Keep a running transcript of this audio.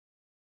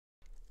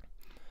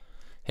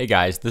Hey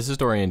guys, this is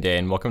Dorian Day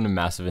and welcome to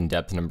Massive in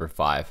Depth number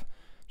 5.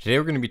 Today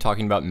we're going to be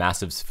talking about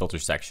Massive's filter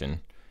section.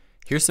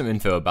 Here's some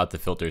info about the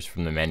filters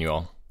from the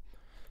manual.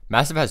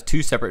 Massive has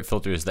two separate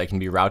filters that can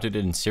be routed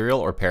in serial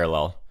or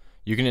parallel.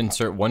 You can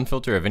insert one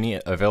filter of any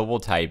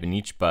available type in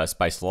each bus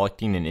by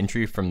selecting an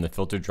entry from the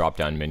filter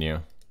drop-down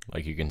menu,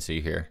 like you can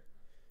see here.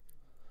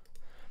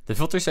 The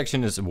filter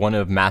section is one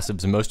of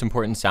Massive's most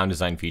important sound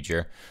design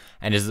feature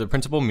and is the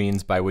principal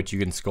means by which you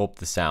can sculpt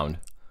the sound.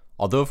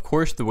 Although of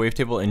course the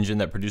wavetable engine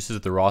that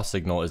produces the raw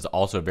signal is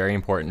also very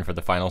important for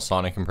the final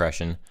sonic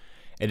impression,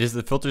 it is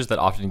the filters that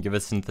often give a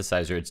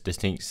synthesizer its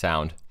distinct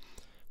sound.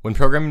 When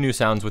programming new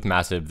sounds with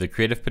Massive, the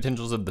creative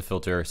potentials of the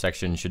filter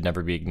section should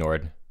never be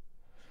ignored.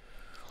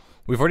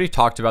 We've already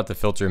talked about the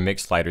filter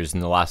mix sliders in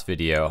the last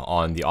video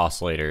on the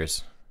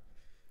oscillators,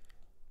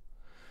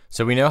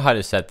 so we know how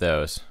to set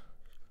those.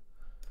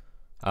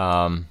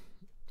 On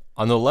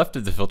the left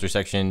of the filter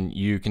section,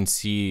 you can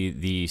see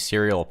the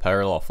serial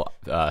parallel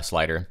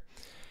slider.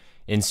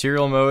 In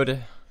serial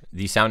mode,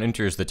 the sound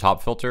enters the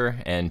top filter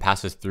and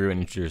passes through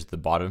and enters the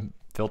bottom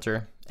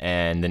filter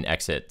and then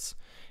exits.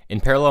 In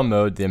parallel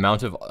mode, the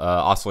amount of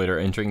oscillator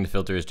entering the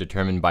filter is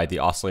determined by the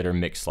oscillator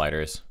mix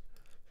sliders,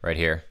 right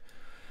here.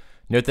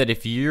 Note that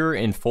if you're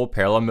in full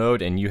parallel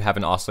mode and you have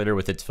an oscillator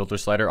with its filter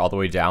slider all the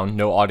way down,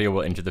 no audio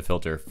will enter the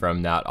filter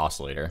from that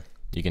oscillator.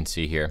 You can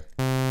see here.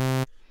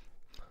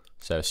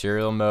 So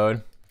serial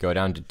mode, go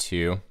down to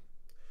 2,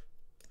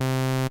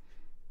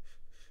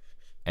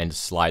 and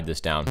slide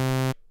this down.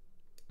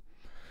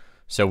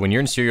 So when you're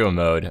in serial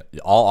mode,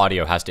 all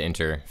audio has to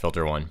enter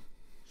filter 1.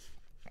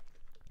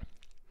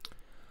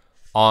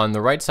 On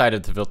the right side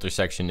of the filter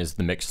section is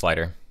the mix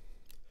slider.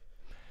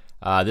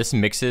 This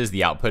mixes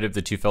the output of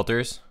the two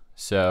filters.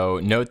 So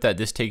note that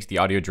this takes the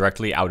audio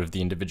directly out of the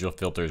individual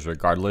filters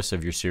regardless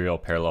of your serial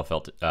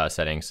parallel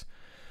settings.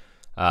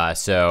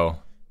 So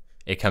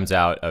it comes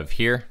out of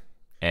here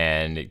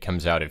and it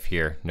comes out of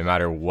here no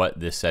matter what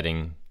this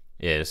setting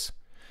is.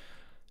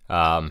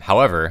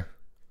 However,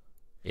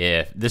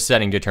 if this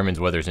setting determines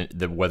whether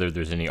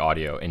there's any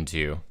audio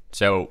into,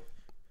 so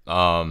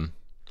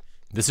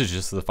this is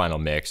just the final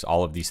mix.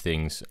 All of these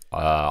things,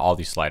 all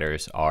these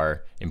sliders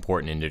are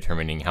important in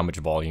determining how much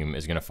volume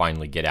is going to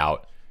finally get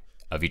out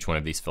of each one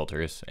of these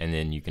filters, and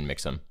then you can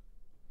mix them.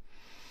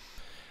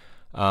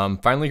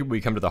 Finally, we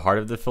come to the heart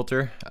of the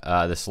filter,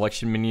 the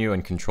selection menu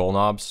and control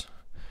knobs.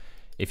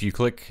 If you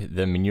click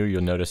the menu,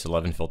 you'll notice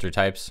 11 filter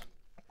types.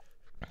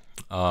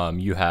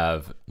 You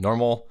have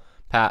normal,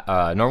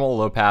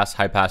 low pass,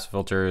 high pass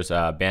filters,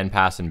 band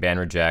pass, and band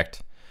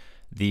reject.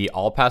 The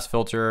all pass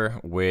filter,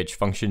 which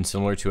functions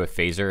similar to a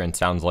phaser and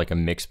sounds like a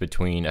mix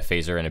between a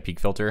phaser and a peak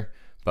filter,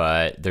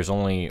 but there's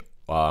only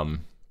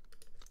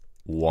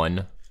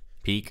one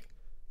peak.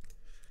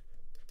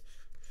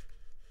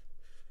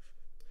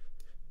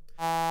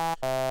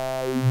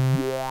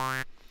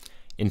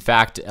 In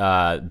fact,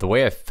 the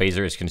way a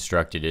phaser is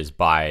constructed is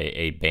by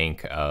a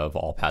bank of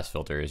all-pass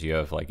filters. You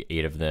have like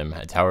 8 of them.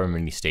 It's however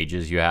many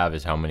stages you have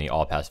is how many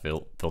all-pass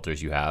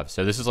filters you have.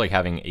 So this is like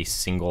having a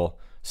single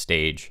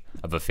stage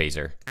of a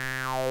phaser.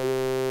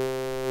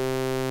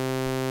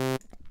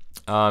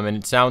 And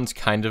it sounds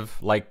kind of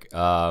like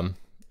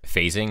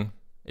phasing.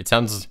 It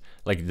sounds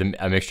like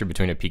a mixture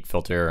between a peak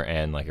filter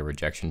and like a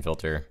rejection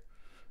filter.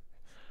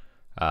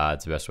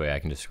 It's the best way I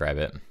can describe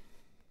it.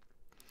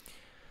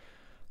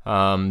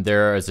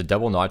 There is a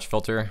double notch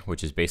filter,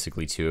 which is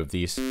basically 2 of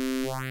these.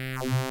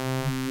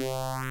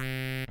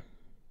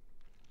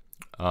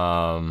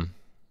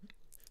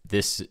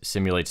 This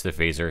simulates the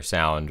phaser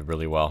sound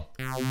really well.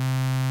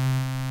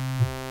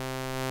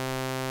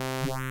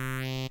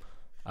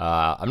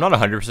 I'm not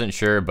 100%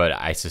 sure, but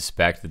I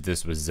suspect that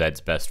this was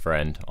Zed's best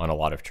friend on a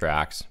lot of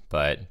tracks,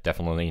 but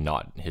definitely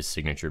not his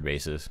signature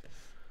basses.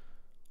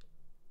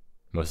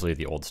 Mostly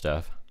the old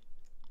stuff.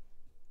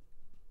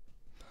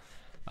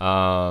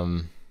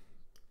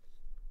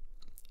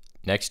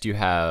 Next you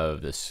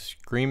have the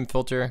scream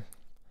filter.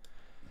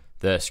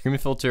 The scream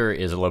filter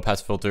is a low pass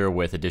filter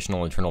with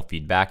additional internal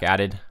feedback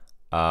added.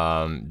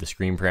 The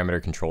scream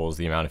parameter controls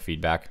the amount of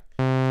feedback.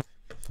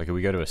 Like if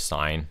we go to a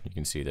sine, you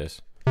can see this.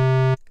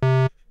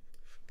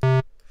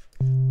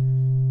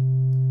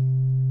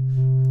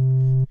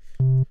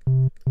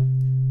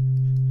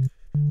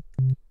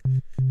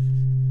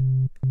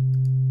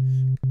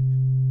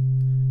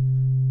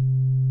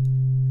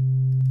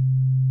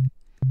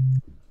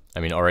 I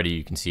mean, already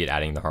you can see it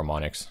adding the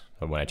harmonics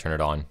when I turn it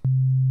on,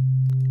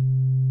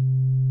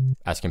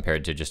 as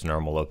compared to just a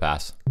normal low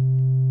pass,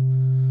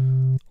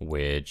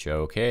 which,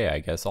 okay, I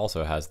guess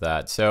also has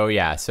that. So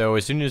yeah, so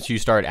as soon as you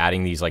start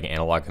adding these like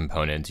analog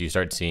components, you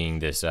start seeing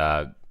this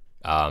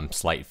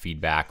slight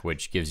feedback,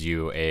 which gives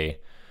you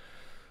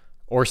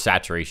or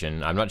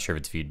saturation. I'm not sure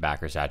if it's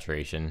feedback or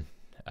saturation.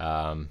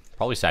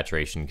 Probably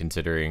saturation,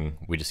 considering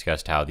we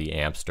discussed how the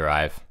amps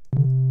derive.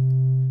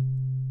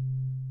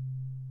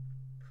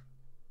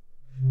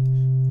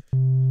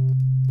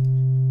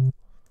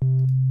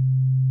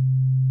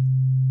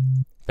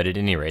 But at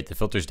any rate, the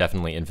filters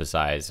definitely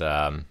emphasize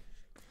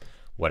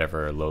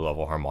whatever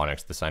low-level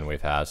harmonics the sine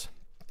wave has.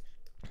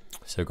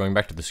 So going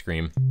back to the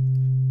scream.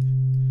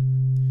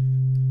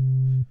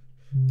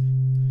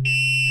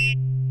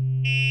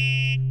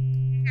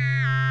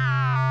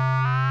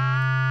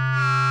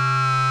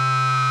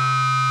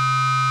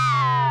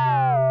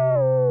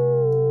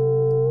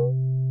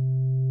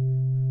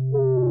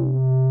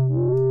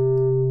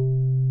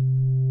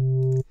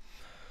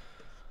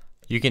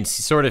 You can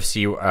sort of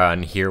see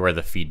and hear where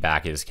the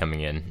feedback is coming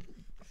in.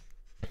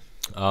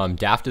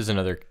 Daft is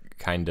another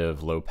kind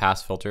of low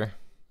pass filter.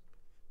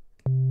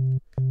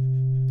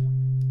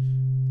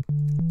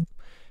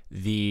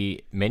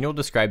 The manual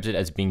describes it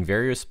as being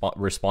very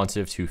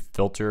responsive to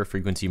filter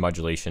frequency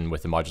modulation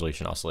with a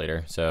modulation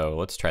oscillator. So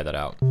let's try that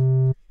out.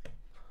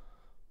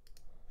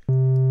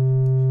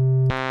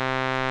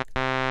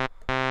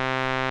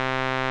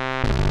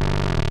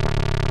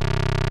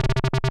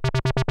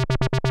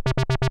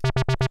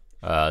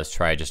 Let's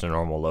try just a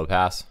normal low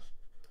pass.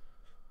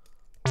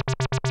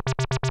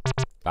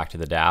 Back to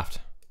the Daft.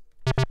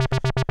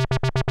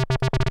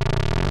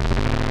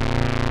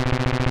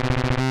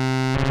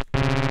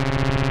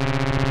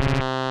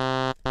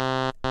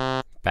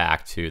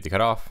 Back to the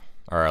cutoff,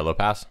 or low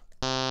pass.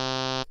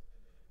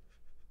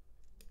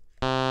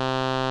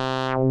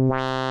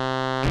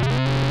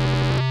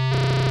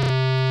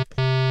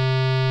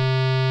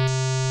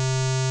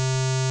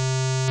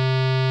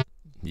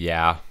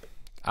 Yeah,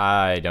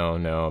 I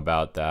don't know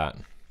about that.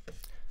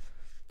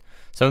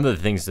 Some of the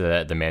things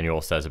that the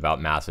manual says about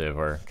massive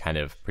are kind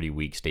of pretty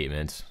weak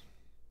statements.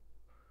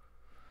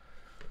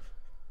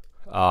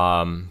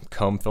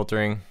 Comb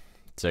filtering.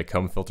 It's a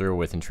comb filter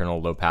with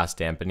internal low pass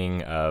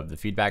dampening of the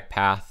feedback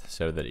path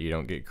so that you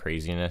don't get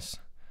craziness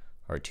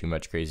or too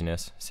much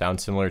craziness.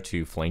 Sounds similar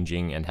to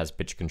flanging and has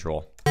pitch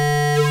control.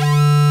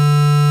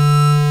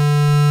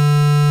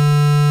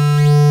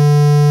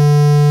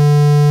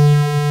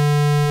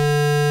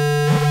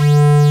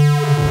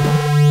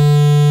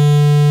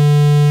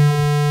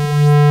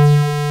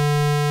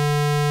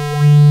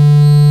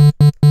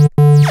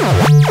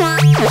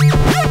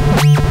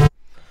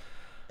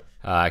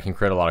 I can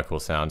create a lot of cool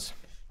sounds.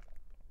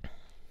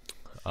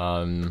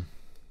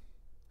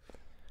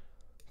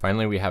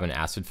 Finally, we have an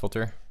acid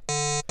filter.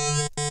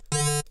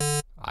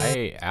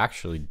 I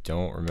actually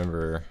don't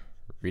remember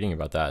reading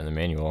about that in the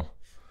manual.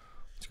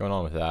 What's going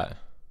on with that?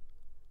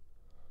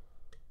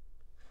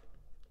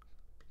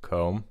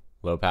 Comb,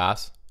 low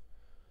pass.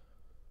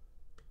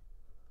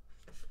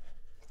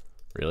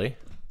 Really?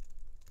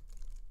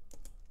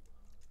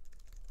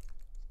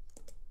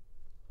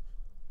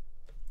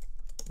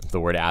 The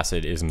word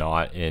acid is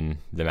not in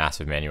the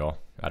massive manual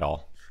at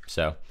all.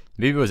 So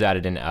maybe it was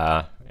added in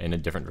a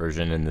different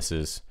version, and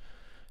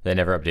they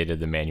never updated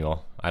the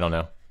manual. I don't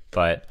know.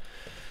 But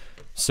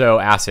so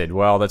acid,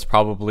 well, that's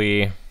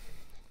probably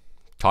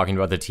talking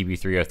about the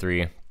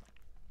TB303.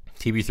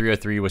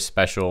 TB303 was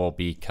special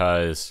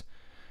because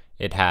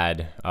it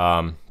had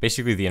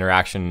basically the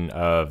interaction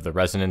of the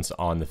resonance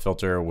on the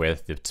filter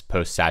with its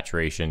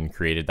post-saturation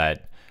created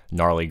that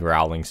gnarly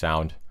growling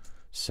sound.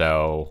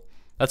 So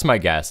that's my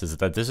guess, is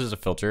that this is a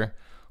filter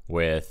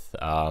with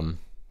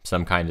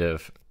some kind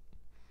of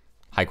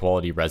high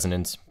quality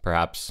resonance,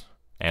 perhaps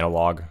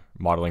analog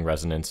modeling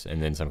resonance,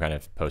 and then some kind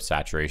of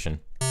post-saturation.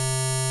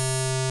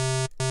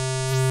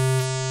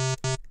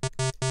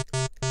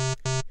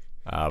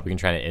 We can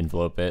try to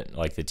envelope it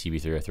like the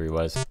TB303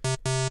 was.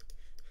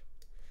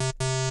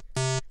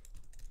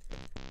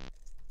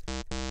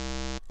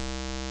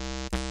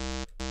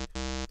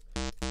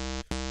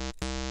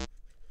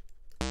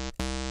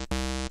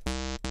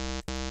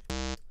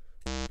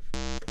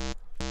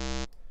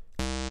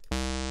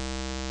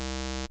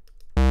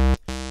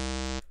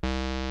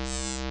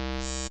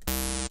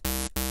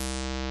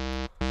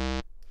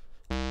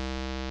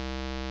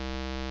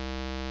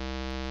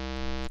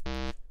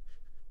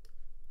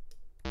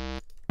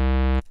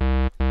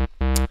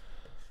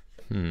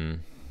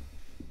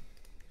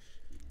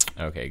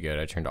 Okay, good.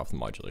 I turned off the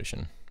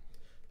modulation.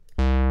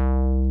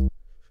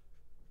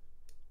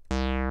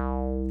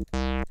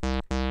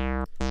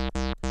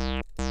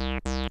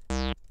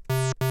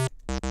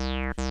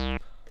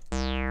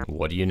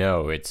 What do you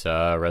know? It's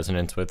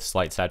resonance with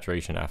slight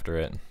saturation after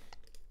it.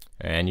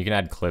 And you can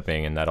add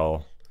clipping, and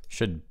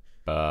should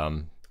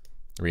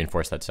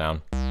reinforce that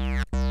sound.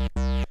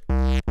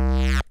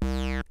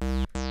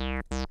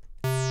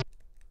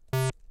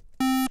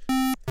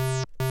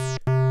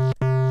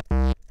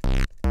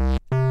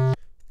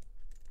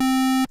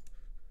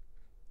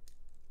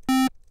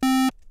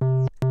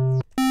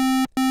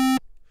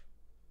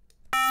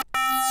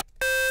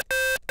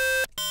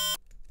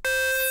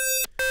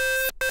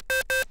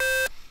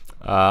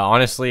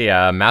 Honestly,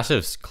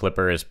 Massive's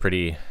clipper is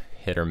pretty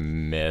hit or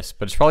miss,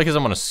 but it's probably because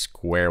I'm on a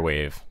square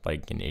wave,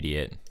 like an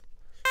idiot.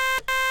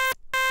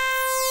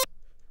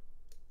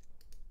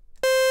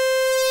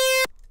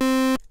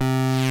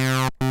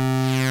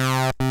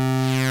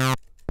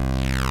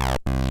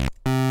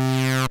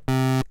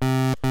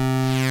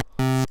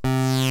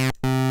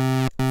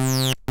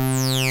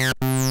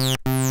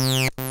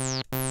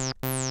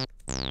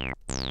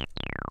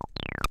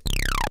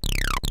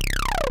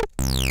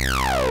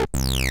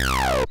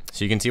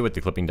 So you can see what the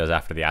clipping does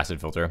after the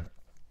acid filter.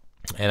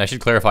 And I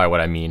should clarify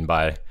what I mean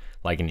by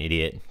like an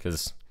idiot,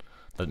 because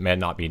that may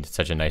not be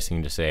such a nice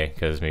thing to say,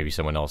 because maybe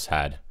someone else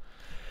had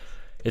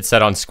it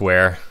set on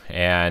square.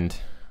 And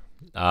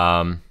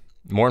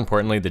more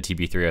importantly, the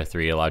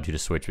TB303 allowed you to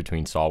switch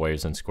between saw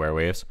waves and square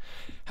waves.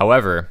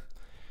 However,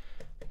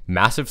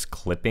 Massive's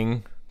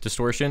clipping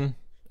distortion,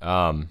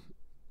 I'm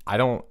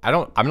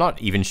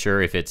not even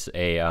sure if it's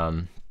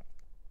a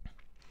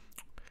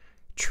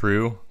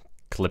true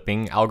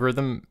clipping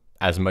algorithm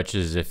as much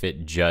as if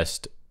it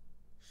just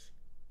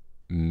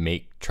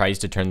tries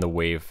to turn the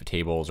wave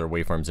tables or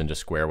waveforms into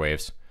square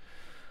waves.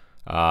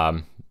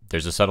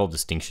 There's a subtle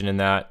distinction in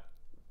that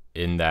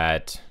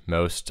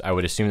I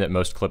would assume that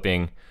most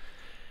clipping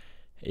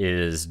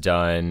is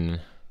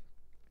done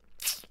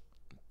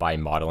by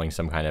modeling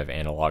some kind of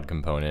analog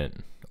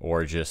component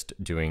or just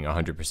doing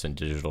 100%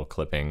 digital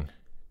clipping,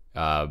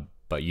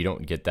 but you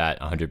don't get that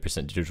 100%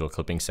 digital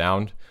clipping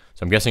sound.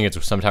 So I'm guessing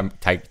it's some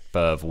type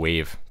of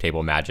wave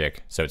table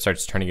magic. So it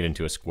starts turning it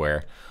into a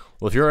square.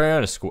 Well, if you're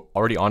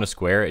already on a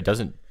square, it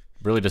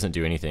really doesn't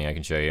do anything. I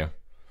can show you.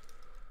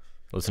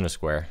 Listen to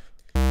square.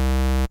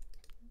 All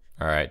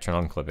right, turn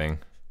on clipping.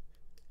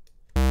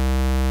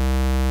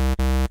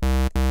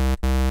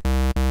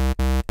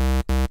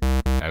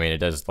 I mean, it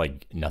does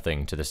like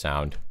nothing to the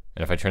sound.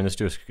 And if I turn this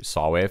to a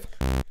saw wave,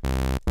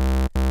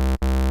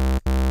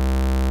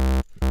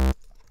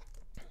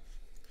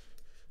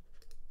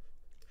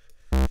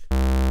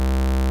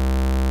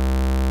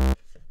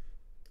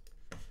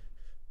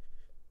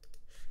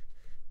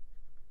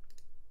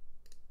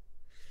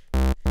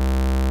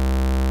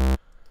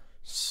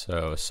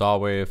 so saw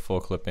wave,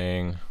 full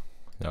clipping,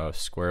 no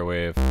square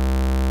wave,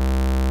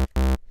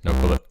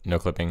 no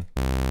clipping.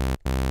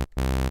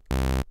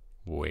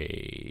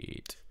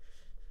 Wait.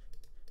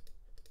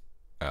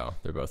 Oh,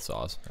 they're both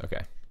saws.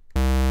 Okay.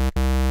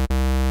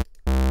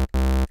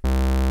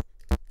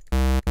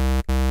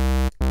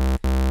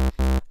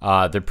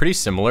 They're pretty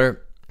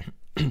similar.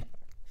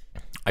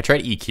 I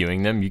tried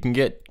EQing them. You can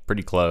get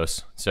pretty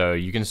close. So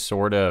you can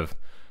sort of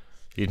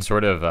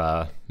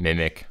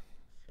mimic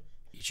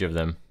each of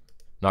them.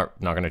 Not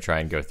going to try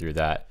and go through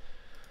that.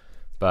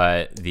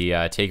 But the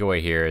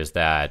takeaway here is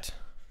that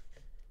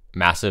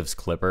Massive's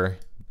clipper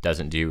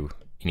doesn't do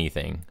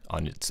anything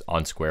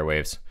on square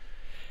waves,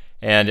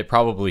 and it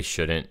probably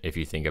shouldn't if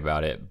you think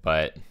about it.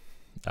 But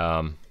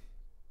you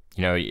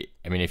know,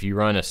 I mean, if you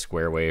run a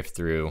square wave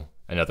through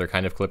another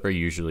kind of clipper,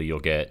 usually you'll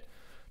get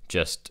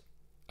just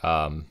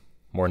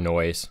more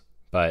noise.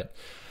 But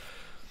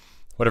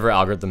whatever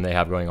algorithm they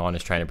have going on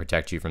is trying to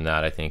protect you from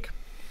that, I think.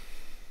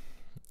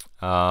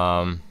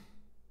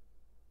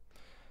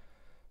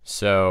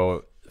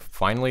 So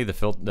finally,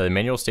 the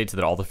manual states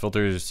that all the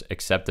filters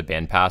except the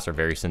bandpass are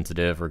very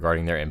sensitive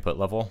regarding their input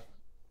level.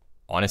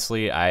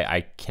 Honestly,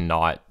 I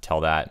cannot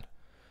tell that.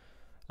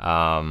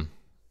 I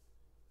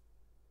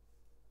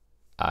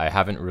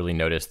haven't really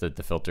noticed that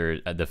the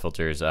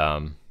filters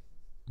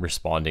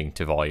responding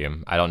to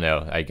volume. I don't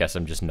know. I guess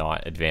I'm just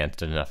not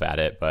advanced enough at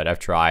it, but I've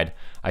tried.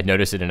 I'd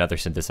noticed it in other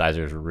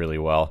synthesizers really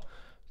well,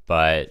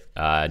 but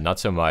not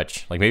so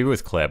much. Like maybe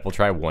with clip, we'll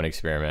try one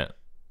experiment.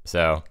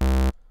 So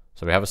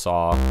we have a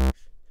saw.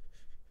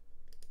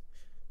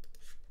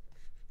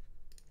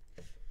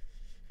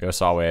 Go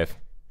saw wave.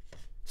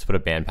 Let's put a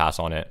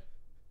bandpass on it.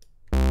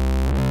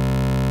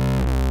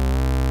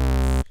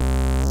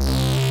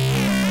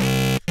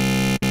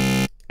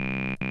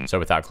 So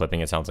without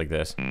clipping, it sounds like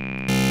this.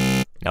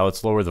 Now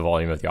let's lower the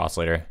volume of the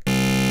oscillator.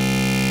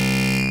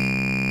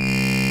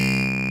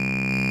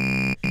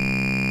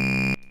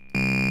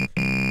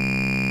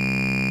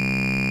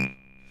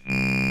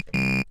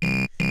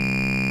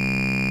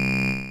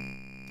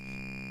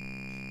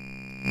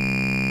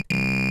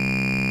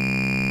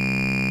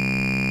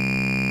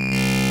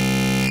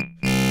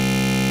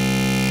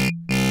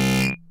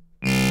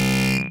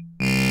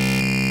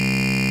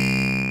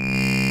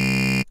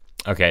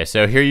 Okay,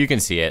 so here you can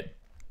see it.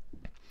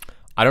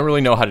 I don't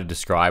really know how to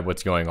describe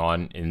what's going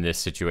on in this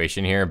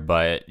situation here,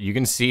 but you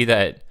can see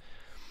that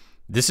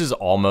this is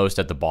almost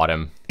at the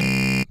bottom,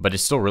 but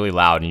it's still really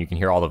loud and you can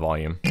hear all the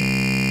volume.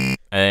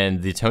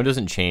 And the tone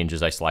doesn't change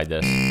as I slide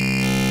this.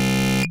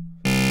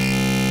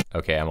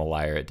 Okay, I'm a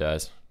liar, it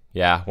does.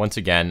 Yeah, once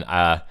again,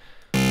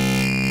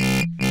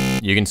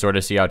 you can sort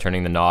of see how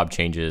turning the knob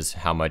changes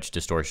how much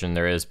distortion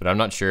there is, but I'm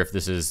not sure if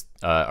this is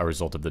a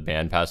result of the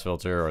bandpass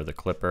filter or the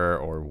clipper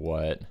or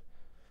what.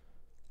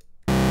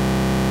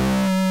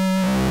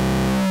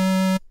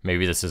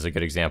 Maybe this is a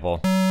good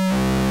example.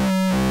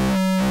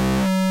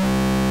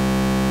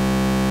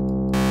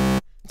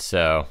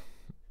 So,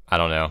 I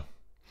don't know.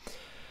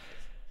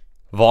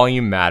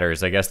 Volume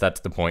matters. I guess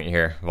that's the point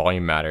here.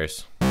 Volume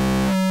matters.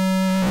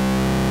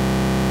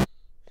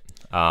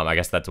 I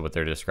guess that's what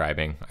they're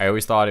describing. I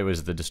always thought it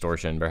was the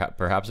distortion.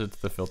 Perhaps it's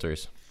the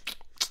filters.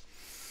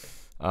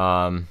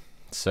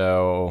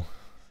 So,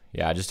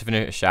 yeah, just to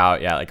finish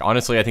out, yeah, like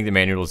honestly, I think the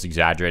manual is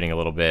exaggerating a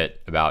little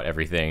bit about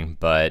everything,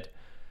 but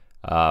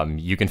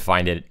you can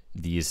find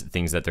these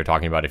things that they're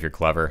talking about if you're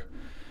clever.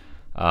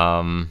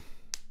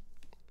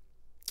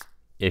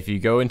 if you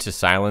go into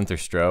silent or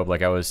strobe,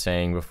 like I was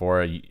saying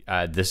before,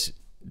 this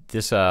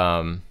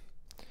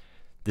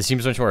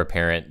seems much more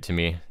apparent to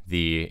me,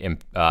 the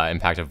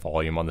impact of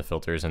volume on the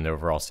filters and the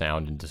overall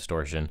sound and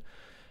distortion.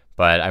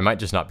 But I might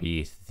just not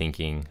be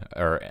thinking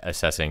or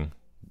assessing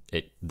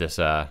this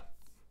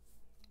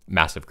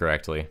massive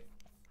correctly.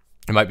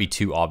 It might be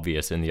too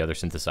obvious in the other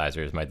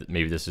synthesizers.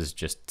 Maybe this is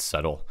just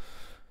subtle.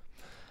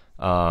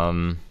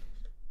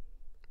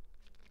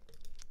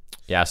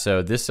 Yeah,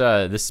 so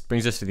this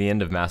brings us to the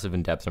end of Massive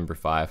in Depth number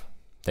 5.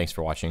 Thanks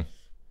for watching.